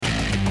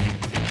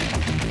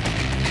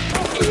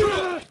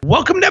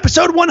Welcome to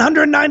episode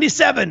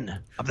 197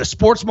 of the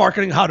Sports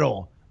Marketing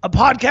Huddle, a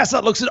podcast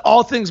that looks at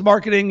all things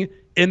marketing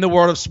in the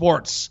world of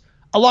sports.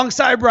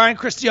 Alongside Brian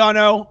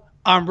Cristiano,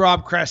 I'm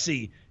Rob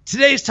Cressy.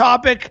 Today's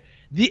topic,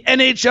 the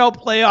NHL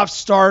playoffs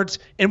start,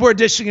 and we're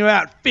dishing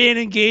about fan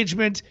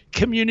engagement,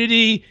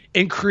 community,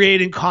 and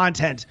creating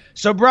content.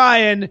 So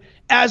Brian,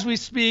 as we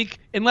speak,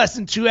 in less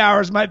than 2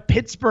 hours, my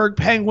Pittsburgh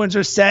Penguins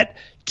are set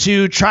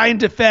to try and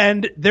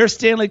defend their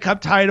Stanley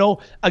Cup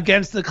title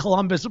against the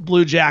Columbus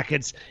Blue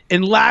Jackets.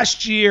 And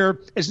last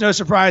year, it's no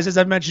surprise, as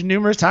I've mentioned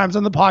numerous times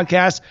on the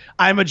podcast,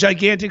 I'm a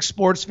gigantic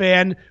sports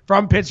fan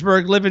from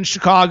Pittsburgh, live in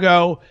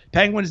Chicago,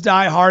 Penguins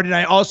die hard, and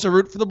I also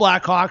root for the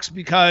Blackhawks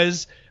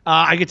because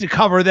I get to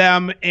cover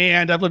them,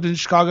 and I've lived in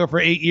Chicago for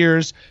 8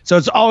 years. So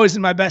it's always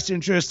in my best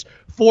interest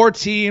for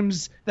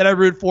teams that I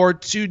root for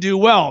to do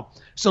well.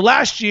 So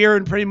last year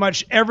and pretty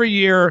much every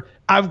year,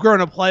 I've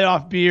grown a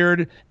playoff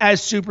beard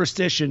as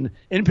superstition.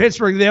 In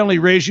Pittsburgh, they only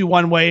raise you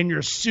one way, and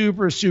you're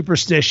super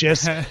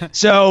superstitious.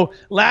 So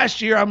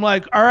last year, I'm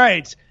like, all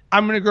right,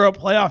 I'm going to grow a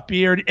playoff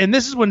beard. And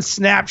this is when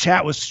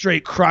Snapchat was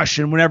straight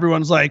crushing, when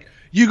everyone's like,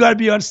 you got to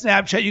be on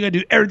Snapchat. You got to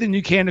do everything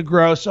you can to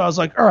grow. So I was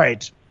like, all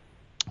right,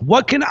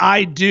 what can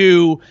I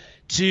do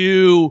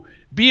to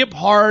be a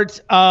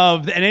part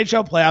of the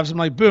NHL playoffs? I'm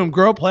like, boom,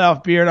 grow a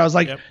playoff beard. I was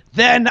like,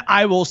 Then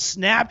I will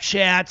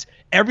Snapchat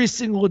every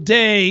single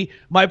day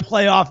my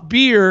playoff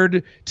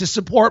beard to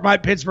support my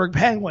Pittsburgh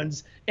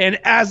Penguins. And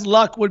as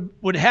luck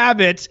would have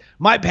it,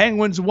 my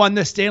Penguins won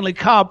the Stanley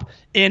Cup.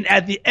 And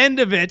at the end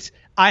of it,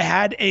 I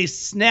had a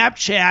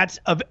Snapchat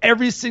of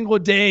every single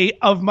day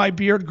of my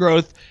beard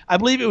growth. I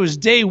believe it was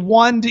day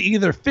 1 to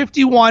either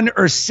 51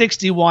 or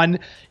 61.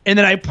 And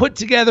then I put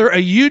together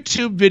a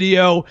YouTube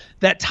video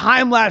that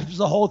time-lapses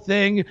the whole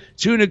thing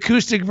to an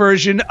acoustic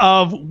version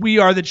of We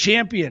Are the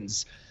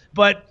Champions.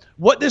 But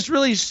what this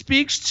really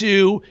speaks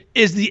to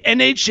is the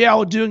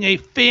NHL doing a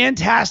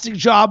fantastic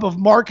job of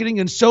marketing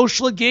and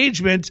social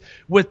engagement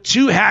with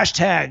 2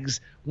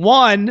 hashtags.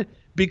 1,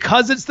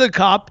 because it's the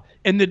Cup,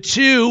 and the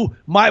 2,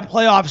 my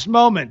playoffs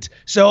moment.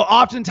 So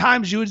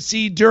oftentimes you would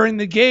see during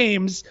the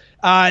games,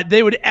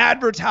 they would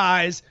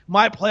advertise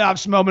my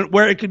playoffs moment,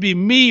 where it could be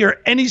me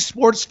or any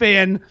sports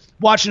fan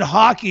watching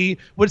hockey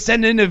would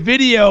send in a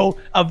video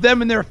of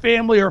them and their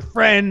family or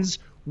friends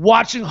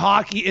watching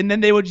hockey, and then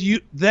they would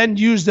then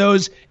use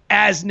those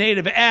as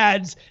native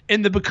ads.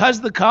 And because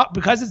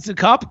it's the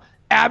Cup,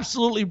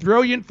 absolutely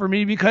brilliant for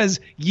me, because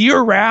year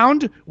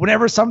round,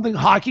 whenever something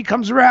hockey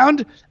comes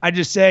around, I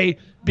just say,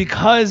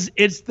 because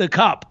it's the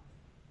Cup.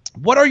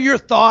 What are your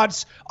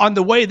thoughts on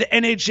the way the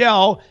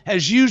NHL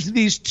has used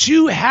these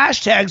 2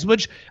 hashtags,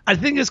 which I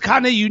think is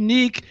kind of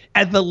unique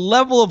at the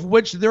level of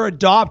which they're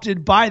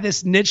adopted by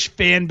this niche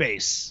fan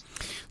base?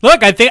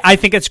 Look, I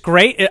think it's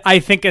great. I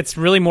think it's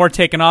really more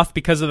taken off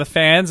because of the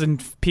fans and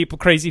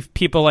crazy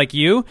people like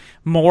you,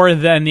 more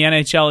than the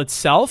NHL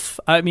itself.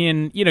 I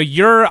mean,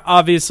 you're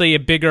obviously a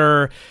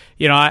bigger,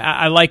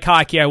 I like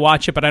hockey, I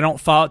watch it, but I don't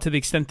follow it to the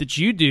extent that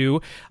you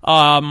do.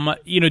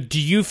 Do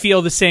you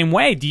feel the same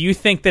way? Do you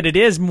think that it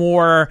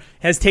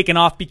has taken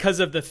off because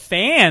of the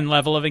fan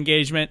level of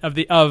engagement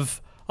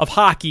of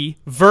hockey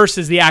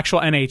versus the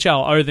actual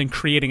NHL, other than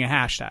creating a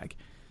hashtag?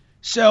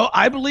 So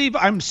I believe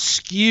I'm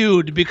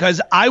skewed, because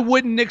I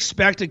wouldn't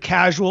expect a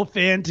casual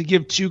fan to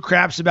give 2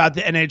 craps about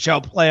the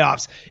NHL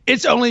playoffs.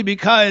 It's only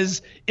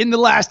because in the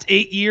last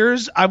 8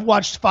 years, I've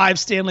watched 5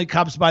 Stanley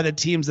Cups by the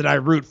teams that I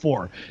root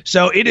for.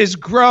 So it has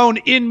grown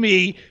in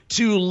me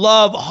to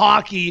love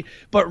hockey.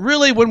 But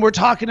really, when we're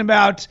talking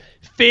about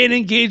fan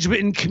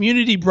engagement and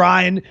community,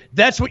 Brian,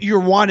 that's what you're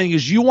wanting,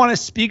 is you want to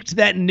speak to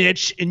that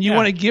niche, and you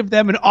want to give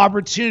them an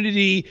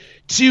opportunity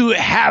to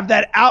have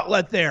that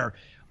outlet there.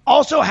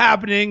 Also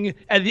happening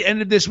at the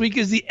end of this week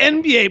is the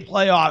NBA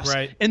playoffs.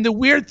 Right. And the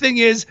weird thing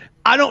is,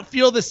 I don't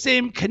feel the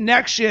same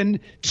connection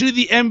to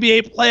the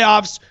NBA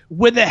playoffs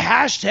with a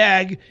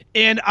hashtag,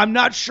 and I'm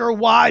not sure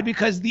why,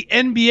 because the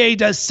NBA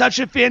does such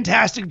a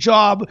fantastic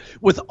job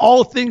with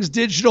all things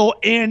digital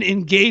and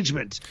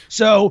engagement.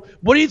 So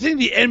what do you think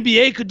the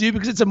NBA could do?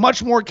 Because it's a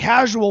much more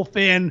casual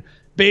fan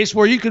base,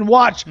 where you can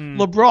watch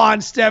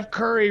LeBron, Steph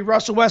Curry,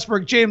 Russell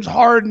Westbrook, James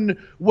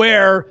Harden,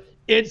 where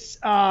it's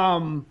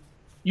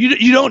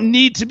You don't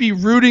need to be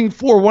rooting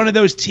for one of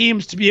those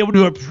teams to be able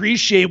to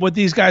appreciate what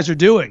these guys are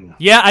doing.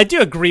 Yeah, I do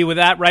agree with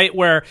that, right?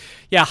 Where,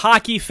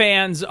 hockey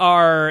fans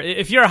are,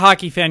 if you're a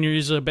hockey fan, you're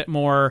usually a bit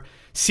more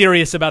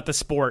serious about the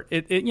sport.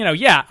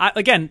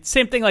 Again,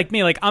 same thing like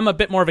me. Like, I'm a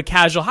bit more of a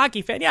casual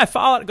hockey fan. Yeah, I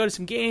follow it, go to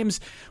some games,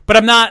 but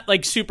I'm not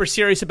like super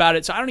serious about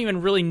it. So I don't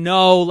even really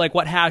know like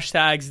what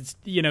hashtags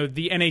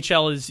the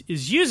NHL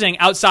is using,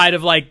 outside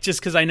of like just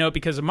because I know it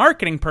because of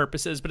marketing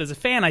purposes. But as a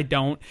fan, I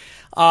don't.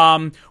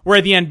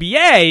 Where the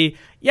NBA,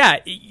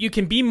 you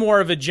can be more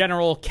of a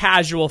general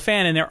casual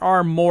fan, and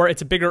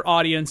it's a bigger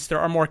audience. There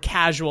are more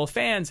casual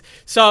fans.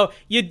 So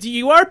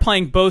you are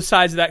playing both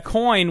sides of that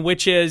coin,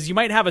 which is you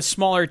might have a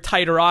smaller,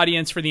 tighter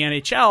audience for the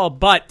NHL,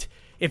 but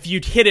if you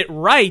hit it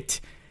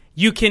right,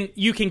 you can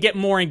get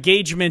more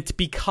engagement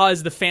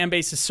because the fan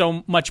base is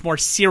so much more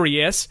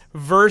serious,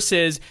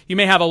 versus you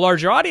may have a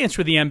larger audience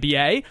for the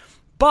NBA,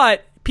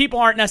 but people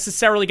aren't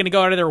necessarily going to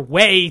go out of their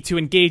way to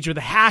engage with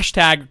a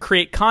hashtag or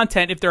create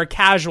content if they're a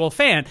casual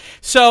fan.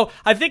 So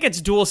I think it's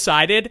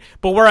dual-sided,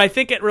 but where I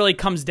think it really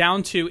comes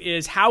down to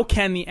is how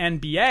can the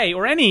NBA,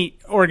 or any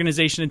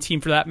organization and team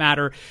for that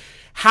matter,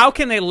 how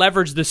can they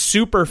leverage the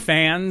super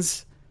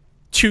fans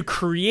to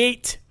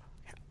create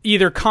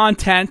either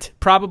content,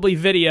 probably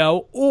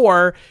video,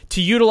 or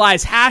to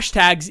utilize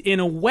hashtags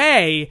in a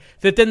way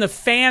that then the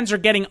fans are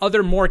getting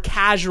other more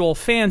casual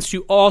fans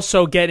to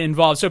also get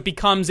involved. So it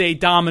becomes a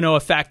domino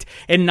effect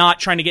and not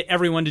trying to get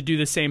everyone to do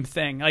the same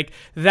thing. Like,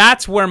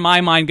 that's where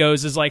my mind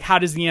goes, is like, how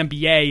does the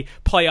NBA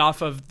play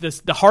off of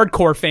this, the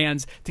hardcore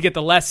fans, to get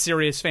the less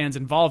serious fans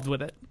involved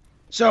with it?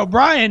 So,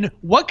 Brian,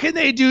 what can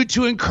they do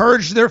to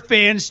encourage their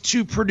fans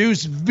to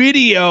produce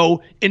video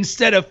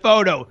instead of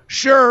photo?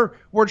 Sure,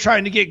 we're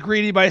trying to get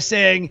greedy by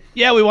saying,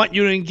 yeah, we want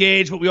you to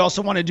engage, but we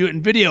also want to do it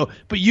in video.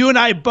 But you and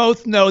I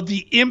both know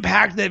the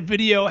impact that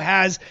video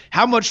has,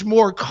 how much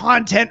more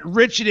content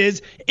rich it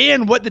is,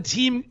 and what the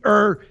team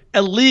or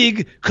a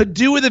league could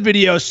do with a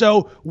video.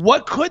 So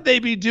what could they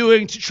be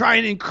doing to try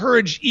and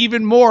encourage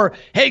even more,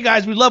 hey,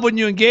 guys, we love when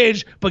you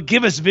engage, but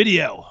give us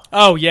video?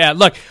 Oh, yeah.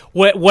 Look,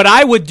 what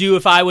I would do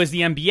if I was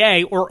the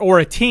NBA or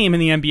a team in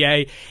the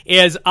NBA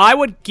is I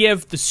would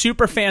give the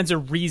super fans a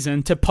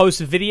reason to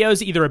post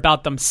videos either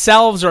about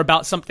themselves or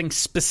about something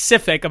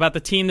specific about the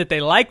team that they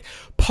like.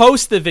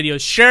 Post the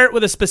videos, share it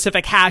with a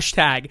specific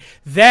hashtag.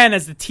 Then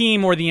as the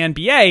team or the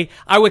NBA,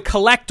 I would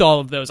collect all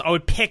of those. I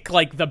would pick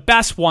like the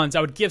best ones.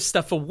 I would give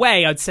stuff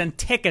away. I'd send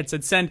tickets.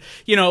 I'd send,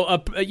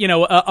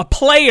 a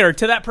player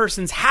to that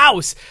person's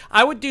house.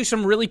 I would do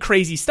some really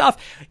crazy stuff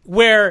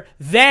where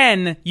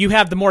then you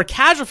have the more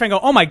casual fan go,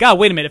 oh my God,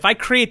 wait a minute. If I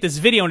create this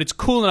video and it's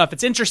cool enough,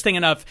 it's interesting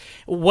enough,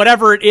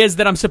 whatever it is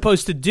that I'm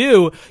supposed to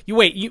do, you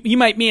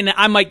might mean that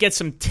I might get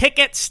some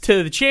tickets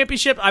to the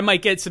championship. I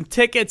might get some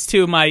tickets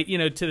to my,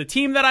 to the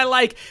team that I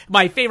like.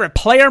 My favorite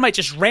player might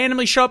just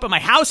randomly show up at my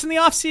house in the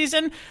off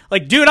season.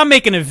 Like, dude, I'm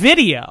making a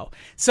video.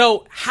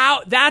 So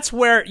that's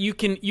where you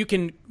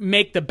can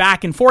make the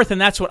back and forth.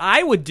 And that's what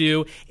I would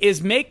do,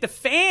 is make the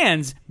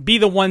fans be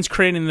the ones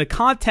creating the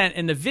content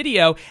and the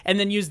video, and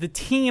then use the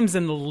teams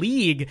and the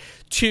league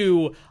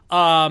to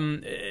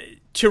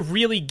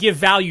really give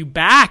value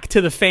back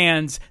to the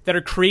fans that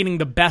are creating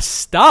the best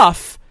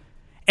stuff.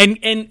 And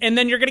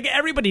then you're going to get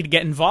everybody to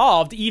get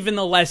involved, even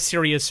the less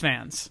serious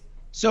fans.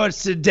 So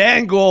it's to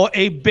dangle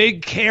a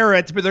big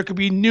carrot, but there could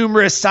be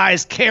numerous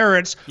sized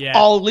carrots,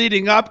 all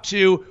leading up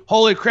to,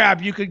 holy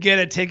crap, you could get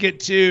a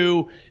ticket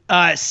to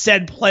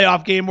said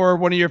playoff game where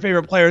one of your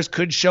favorite players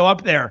could show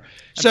up there.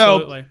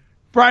 Absolutely. So,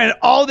 Brian,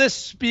 all this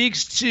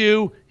speaks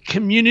to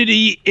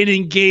community and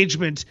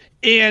engagement.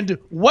 And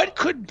what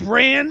could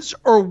brands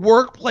or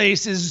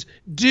workplaces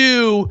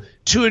do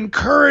to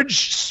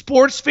encourage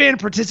sports fan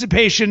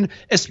participation,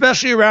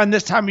 especially around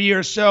this time of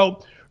year?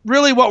 So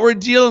really what we're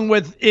dealing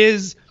with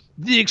is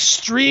the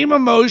extreme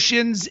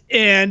emotions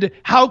and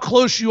how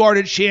close you are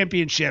to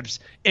championships.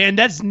 And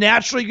that's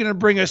naturally going to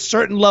bring a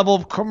certain level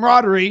of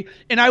camaraderie.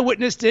 And I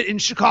witnessed it in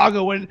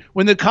Chicago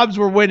when the Cubs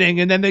were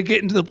winning and then they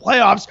get into the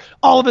playoffs.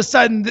 All of a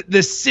sudden,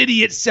 the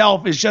city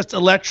itself is just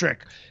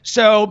electric.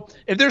 So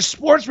if there's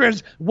sports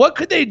fans, what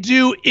could they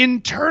do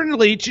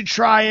internally to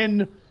try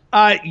and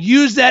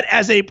use that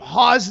as a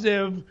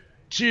positive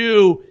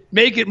to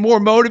make it more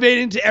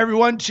motivating to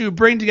everyone, to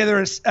bring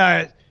together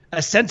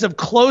a sense of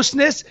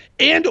closeness,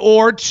 and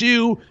or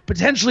to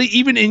potentially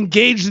even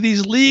engage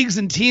these leagues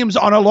and teams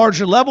on a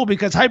larger level?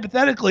 Because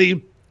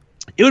hypothetically,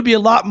 it would be a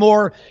lot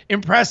more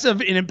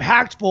impressive and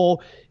impactful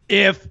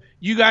if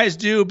you guys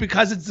do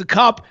Because It's the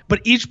Cup, but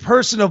each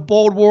person of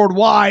Bold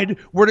Worldwide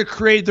were to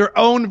create their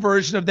own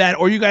version of that,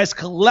 or you guys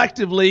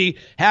collectively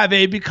have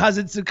a Because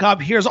It's the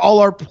Cup, here's all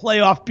our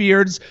playoff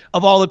beards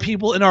of all the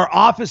people in our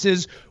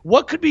offices.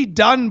 What could be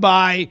done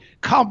by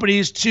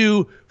companies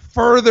to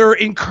further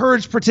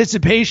encourage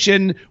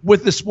participation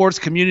with the sports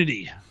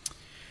community?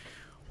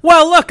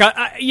 Well, look,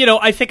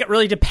 I think it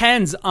really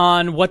depends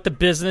on what the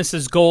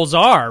business's goals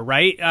are,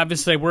 right?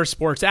 Obviously, we're a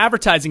sports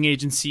advertising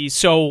agency,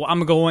 so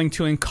I'm going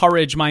to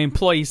encourage my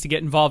employees to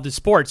get involved in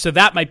sports. So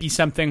that might be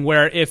something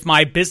where if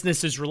my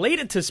business is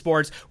related to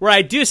sports, where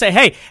I do say,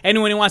 hey,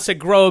 anyone who wants to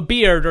grow a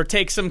beard or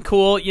take some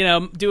cool,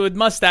 do a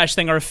mustache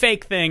thing or a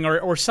fake thing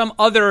or some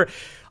other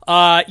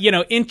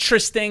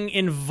interesting,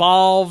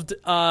 involved,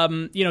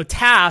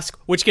 task,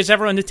 which gets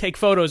everyone to take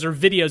photos or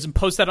videos and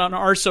post that on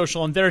our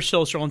social and their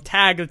social and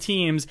tag the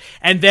teams,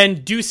 and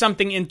then do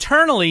something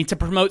internally to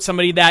promote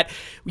somebody that,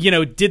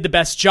 did the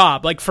best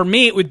job. Like for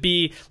me, it would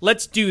be,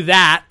 let's do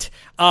that.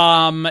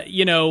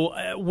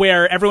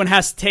 Where everyone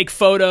has to take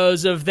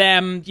photos of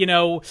them,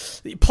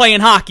 playing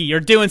hockey or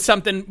doing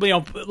something,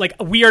 like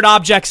weird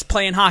objects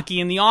playing hockey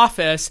in the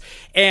office,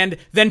 and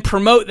then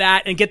promote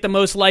that and get the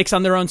most likes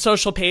on their own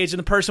social page. And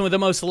the person with the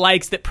most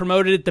likes that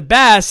promoted it the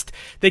best,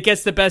 that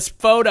gets the best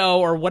photo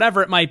or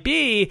whatever it might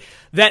be,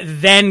 that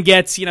then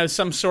gets,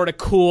 some sort of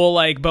cool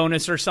like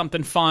bonus or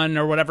something fun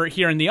or whatever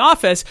here in the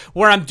office,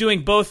 where I'm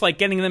doing both, like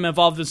getting them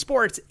involved in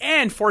sports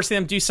and forcing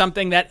them to do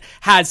something that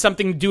has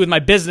something to do with my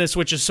business,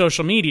 which which is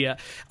social media,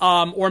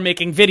 or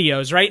making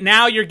videos, right?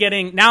 Now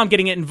I'm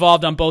getting it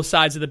involved on both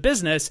sides of the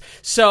business.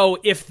 So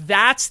if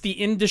that's the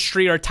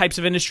industry or types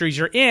of industries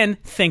you're in,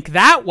 think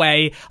that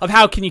way of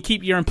how can you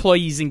keep your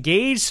employees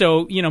engaged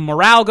so,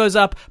 morale goes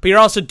up, but you're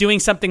also doing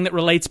something that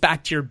relates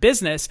back to your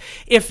business.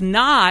 If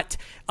not,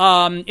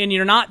 and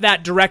you're not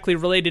that directly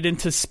related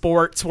into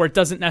sports where it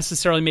doesn't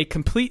necessarily make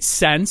complete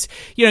sense,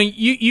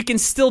 you can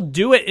still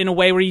do it in a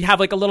way where you have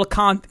like a little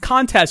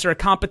contest or a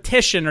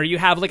competition, or you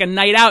have like a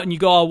night out and you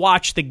go all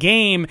watch the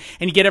game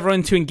and you get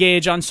everyone to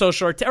engage on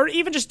social, or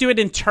even just do it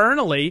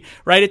internally,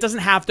 right? It doesn't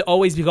have to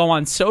always go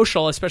on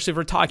social, especially if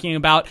we're talking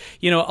about,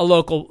 a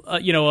local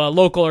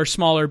or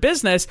smaller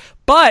business.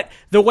 But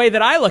the way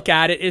that I look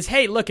at it is,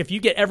 hey, look, if you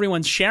get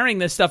everyone sharing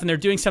this stuff and they're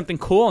doing something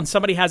cool and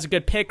somebody has a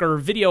good pick or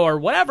video or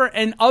whatever,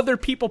 and other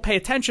people pay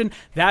attention,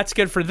 that's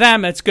good for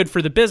them. That's good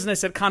for the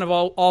business. It kind of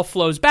all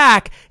flows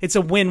back. It's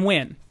a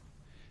win-win.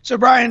 So,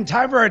 Brian,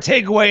 time for our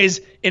takeaways.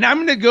 And I'm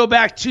going to go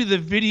back to the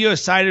video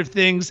side of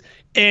things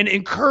and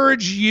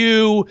encourage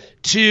you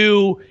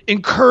to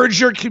encourage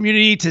your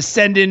community to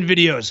send in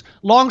videos.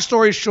 Long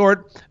story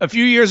short, a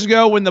few years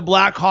ago when the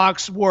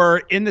Blackhawks were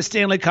in the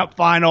Stanley Cup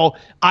final,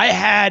 I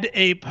had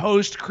a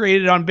post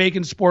created on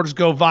Bacon Sports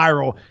go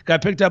viral.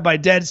 Got picked up by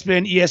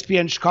Deadspin,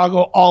 ESPN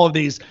Chicago, all of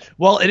these.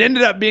 Well, it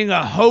ended up being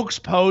a hoax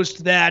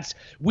post that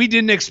we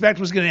didn't expect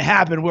was going to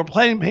happen. We're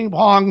playing ping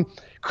pong,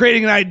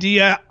 creating an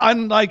idea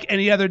unlike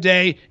any other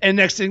day, and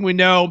next thing we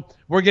know,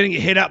 we're getting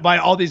hit up by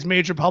all these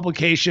major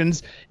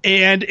publications,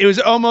 and it was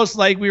almost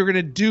like we were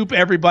going to dupe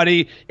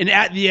everybody. And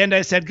at the end,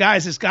 I said,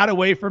 guys, it's got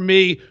away from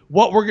me.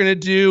 What we're going to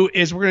do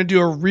is we're going to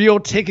do a real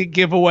ticket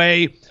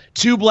giveaway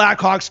to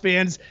Blackhawks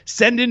fans.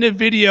 Send in a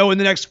video in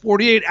the next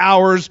 48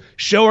 hours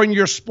showing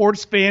your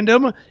sports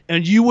fandom,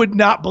 and you would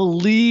not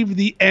believe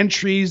the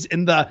entries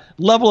and the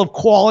level of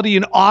quality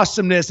and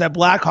awesomeness that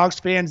Blackhawks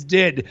fans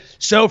did.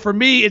 So for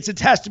me, it's a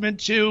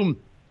testament to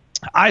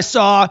I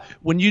saw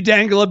when you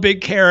dangle a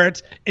big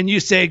carrot and you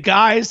say,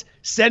 guys,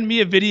 send me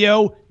a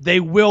video,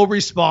 they will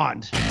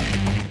respond.